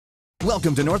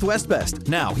Welcome to Northwest Best.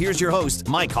 Now, here's your host,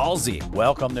 Mike Halsey.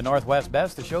 Welcome to Northwest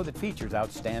Best, the show that features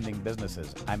outstanding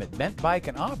businesses. I'm at Bent Bike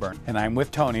in Auburn, and I'm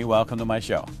with Tony. Welcome to my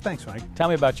show. Thanks, Mike. Tell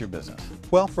me about your business.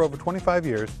 Well, for over 25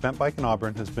 years, Bent Bike in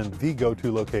Auburn has been the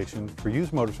go-to location for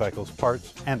used motorcycles,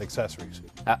 parts, and accessories.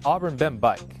 At Auburn Bent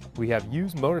Bike, we have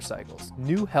used motorcycles,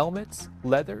 new helmets,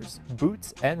 leathers,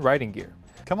 boots, and riding gear.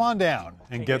 Come on down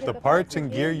and get the parts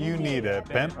and gear you need at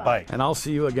Bent Bike. And I'll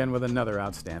see you again with another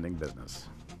outstanding business.